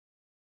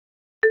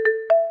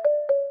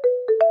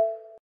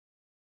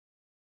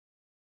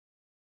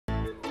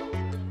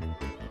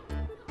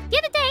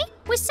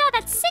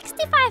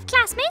65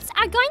 classmates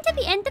are going to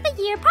the end of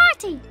the year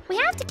party. We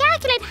have to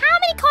calculate how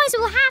many coins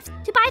we will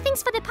have to buy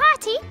things for the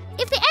party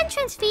if the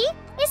entrance fee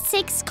is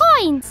 6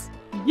 coins.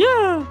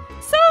 Yeah,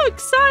 so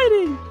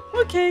exciting!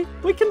 Okay,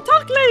 we can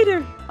talk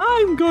later.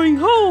 I'm going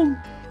home.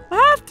 I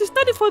have to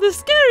study for the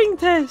scaring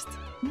test.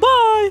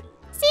 Bye!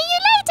 See you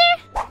later!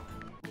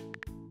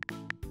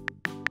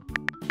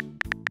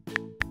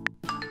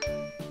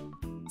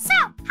 So,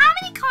 how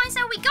many coins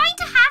are we going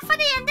to have for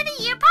the end of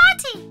the year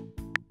party?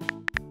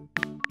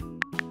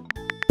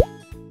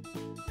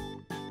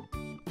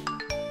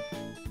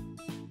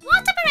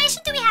 What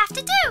operation do we have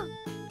to do?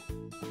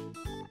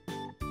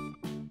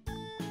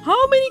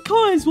 How many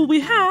coins will we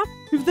have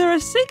if there are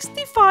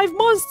 65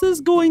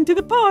 monsters going to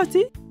the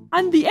party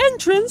and the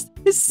entrance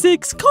is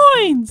 6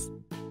 coins?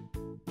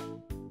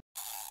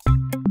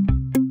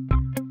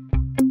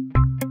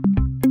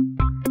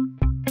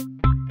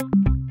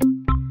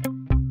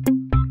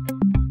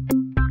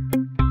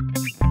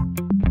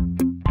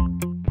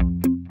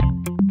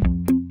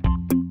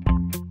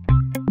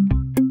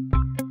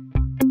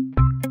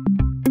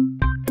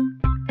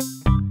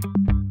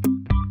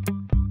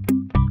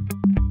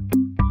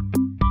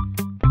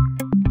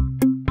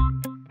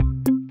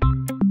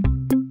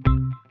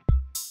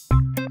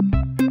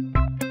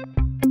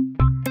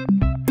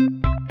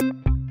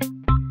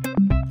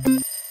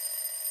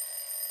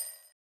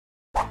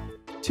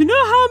 To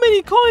know how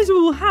many coins we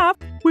will have,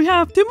 we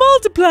have to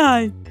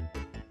multiply.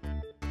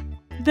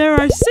 There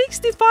are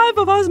 65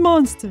 of us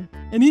monsters,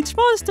 and each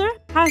monster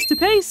has to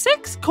pay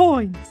 6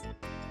 coins.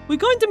 We're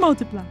going to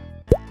multiply.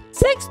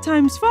 6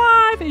 times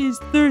 5 is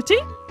 30.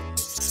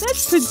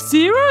 Let's put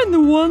 0 in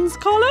the ones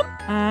column,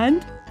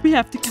 and we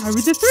have to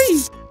carry the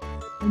 3.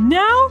 And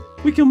now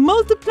we can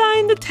multiply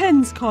in the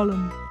tens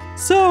column.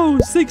 So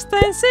 6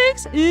 times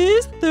 6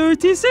 is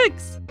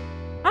 36.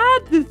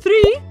 Add the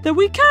 3 that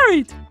we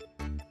carried,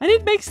 and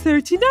it makes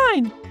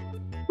 39.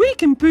 We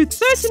can put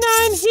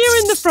 39 here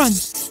in the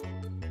front.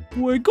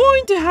 We're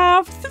going to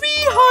have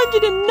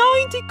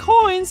 390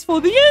 coins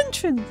for the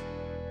entrance.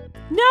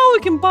 Now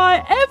we can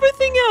buy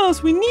everything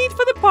else we need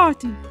for the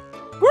party.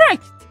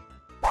 Great!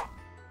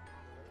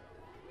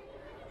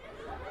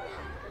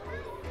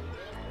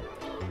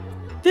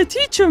 The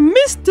teacher,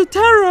 Mr.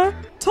 Terror,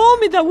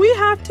 told me that we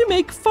have to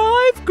make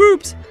 5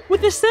 groups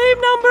with the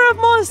same number of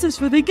monsters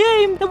for the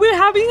game that we're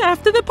having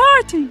after the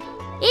party.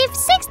 If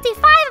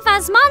 65 of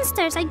us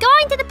monsters are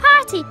going to the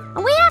party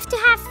and we have to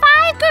have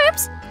 5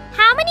 groups,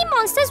 how many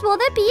monsters will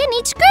there be in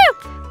each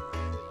group?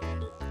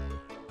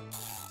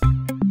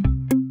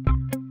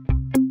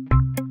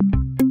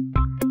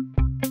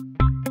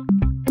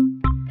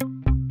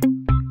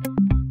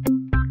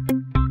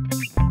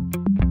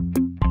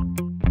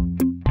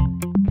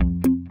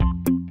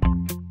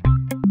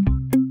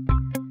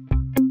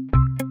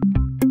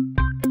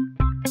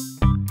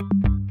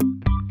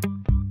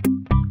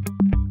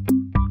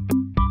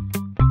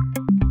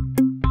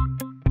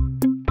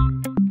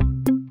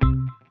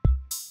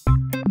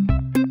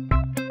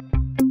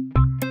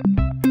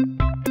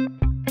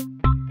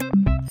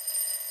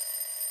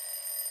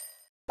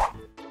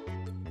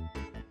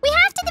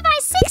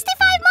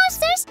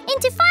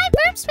 Into 5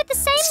 groups with the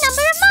same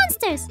number of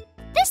monsters.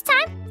 This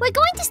time, we're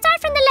going to start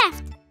from the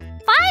left.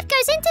 5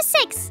 goes into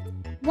 6.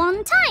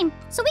 1 time,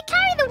 so we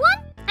carry the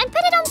 1 and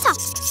put it on top.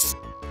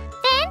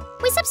 Then,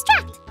 we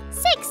subtract.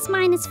 6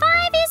 minus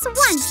 5 is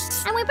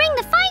 1, and we bring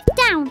the 5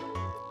 down.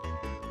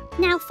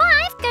 Now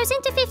 5 goes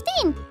into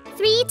 15,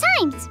 3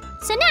 times.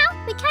 So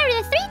now, we carry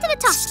the 3 to the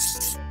top.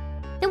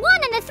 The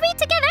 1 and the 3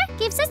 together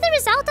gives us the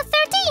result of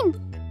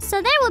 13.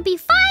 So there will be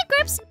 5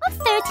 groups of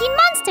 13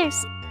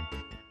 monsters.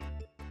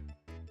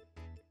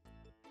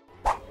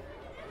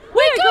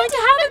 We're going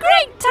to have a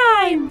great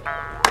time!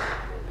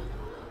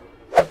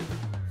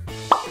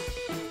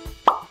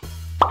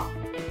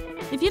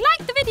 If you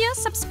like the video,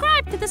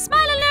 subscribe to the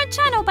Smile Alert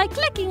channel by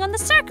clicking on the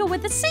circle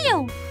with the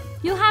seal.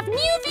 You'll have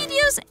new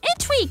videos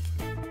each week.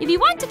 If you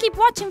want to keep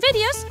watching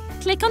videos,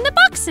 click on the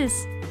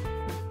boxes.